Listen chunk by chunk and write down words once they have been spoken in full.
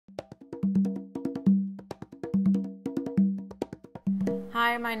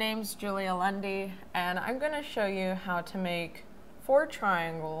Hi, my name's Julia Lundy, and I'm going to show you how to make 4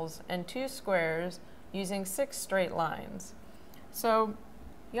 triangles and 2 squares using 6 straight lines. So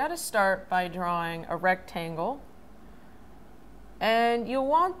you got to start by drawing a rectangle, and you'll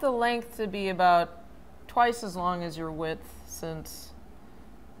want the length to be about twice as long as your width, since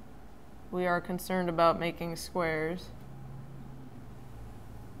we are concerned about making squares.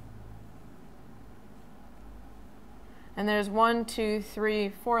 And there's 1, 2, 3,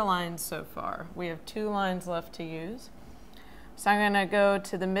 4 lines so far. We have 2 lines left to use. So I'm going to go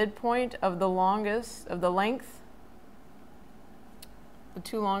to the midpoint of the length, the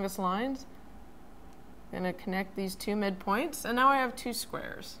 2 longest lines. I'm going to connect these 2 midpoints, and now I have 2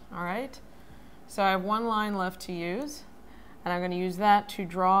 squares. All right. So I have 1 line left to use, and I'm going to use that to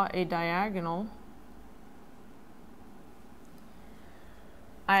draw a diagonal.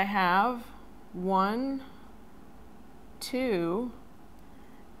 I have 1, 2,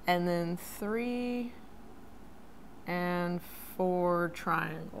 and then 3 and 4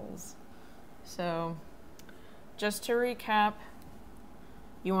 triangles. So just to recap,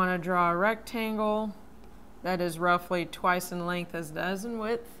 you want to draw a rectangle that is roughly twice in length as it is in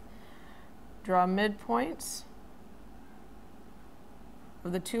width. Draw midpoints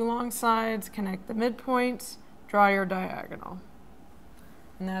of the 2 long sides, connect the midpoints, draw your diagonal.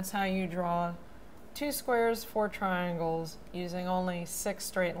 And that's how you draw 2 squares, 4 triangles, using only 6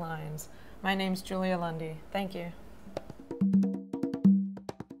 straight lines. My name's Julia Lundy. Thank you.